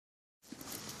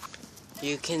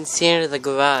You can see into the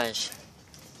garage.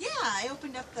 Yeah, I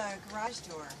opened up the garage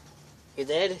door. You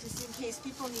did? Just in case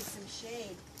people need some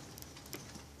shade.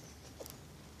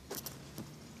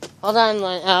 Hold on,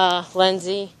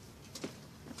 Lindsay.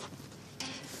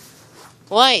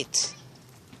 Wait.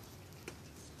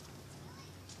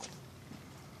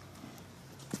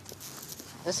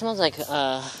 This smells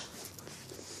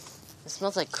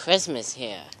like Christmas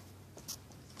here.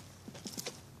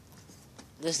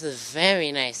 This is a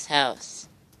very nice house.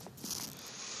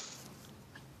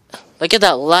 Look at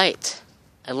that light.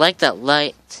 I like that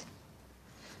light.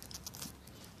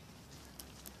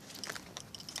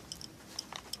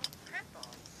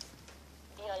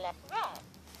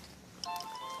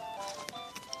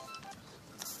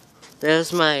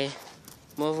 There's my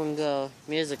Move and Go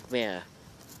music mirror.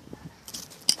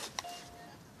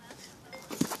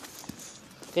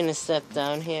 Gonna step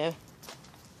down here.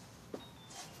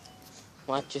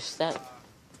 Watch your step.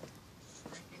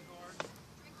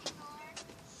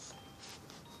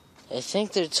 I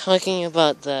think they're talking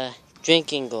about the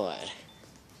drinking gourd.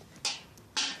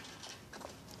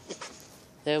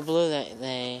 The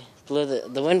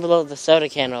wind blew the soda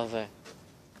can over.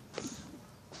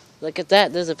 Look at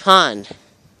that, there's a pond.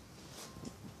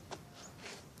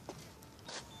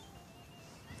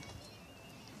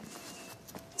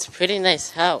 It's a pretty nice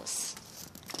house.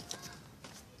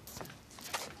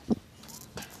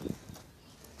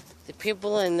 The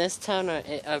people in this town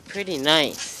are pretty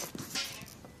nice.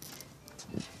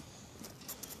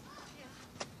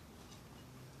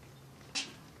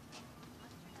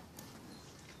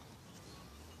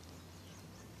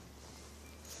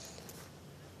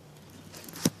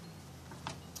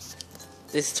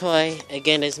 This toy,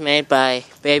 again, is made by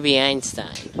baby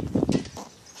Einstein.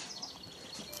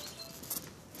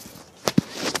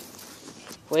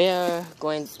 We are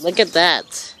going, look at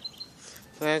that.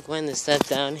 We're going to step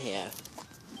down here.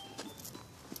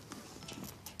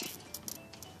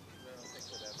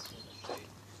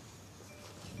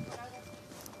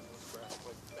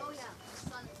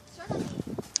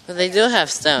 But they do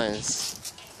have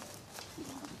stones.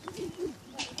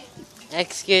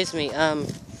 Excuse me,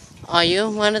 are you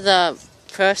one of the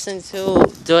persons who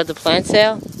do the plant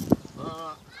sale?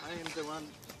 I am the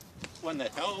one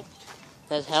that helped.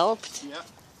 That helped? Yeah.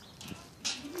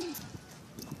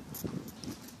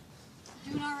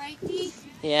 Doing all right, Dee?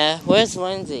 Yeah. Where's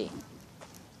Lindsay?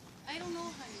 I don't know,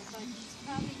 honey, but he's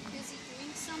probably busy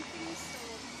doing something, so...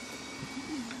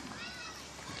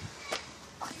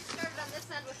 You started on this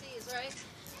end with these, right?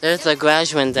 There's a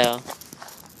garage window.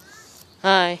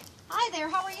 Hi. Hi there,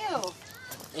 how are you?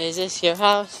 Is this your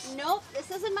house? Nope, this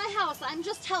isn't my house. I'm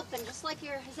just helping, just like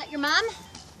your... Is that your mom?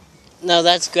 No,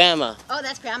 that's Grandma. Oh,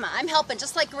 that's Grandma. I'm helping,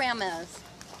 just like Grandma is.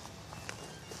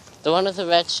 The one with the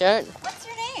red shirt? What's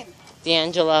your name?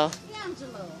 D'Angelo.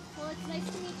 D'Angelo. Well, it's nice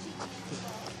to meet you,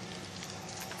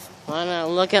 D'Angelo. Wanna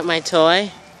look at my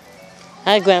toy?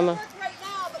 Hi, Grandma. Work right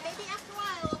now, but maybe after a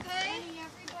while, okay? Honey,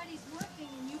 everybody's working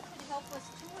and you could help us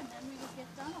too, and then we would get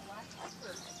done a lot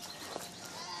quicker.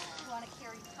 You want to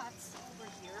carry pots over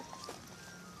here?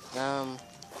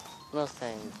 No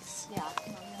thanks. Yeah, no,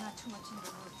 you're not too much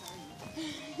into work, are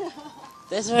you?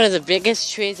 This is one of the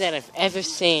biggest trees that I've ever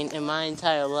seen in my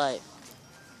entire life.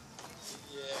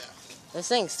 Yeah. This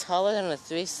thing's taller than a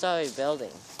 3-story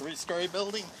building. 3-story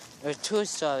building? Or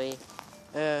 2-story.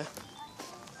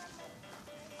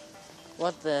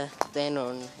 What the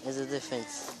Danon is the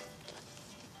difference?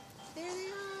 There they are.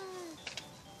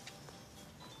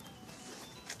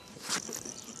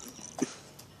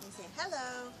 You say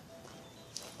hello.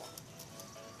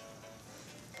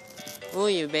 Ooh,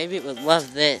 your baby would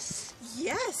love this.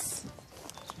 Yes.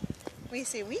 We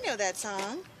say we know that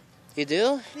song. You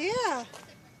do? Yeah.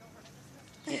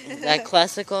 That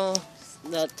classical,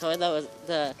 the toy that was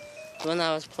the one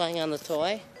I was playing on the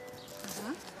toy.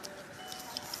 Uh-huh.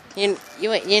 You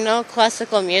know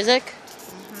classical music?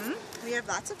 We have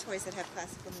lots of toys that have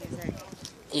classical music.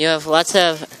 You have lots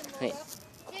of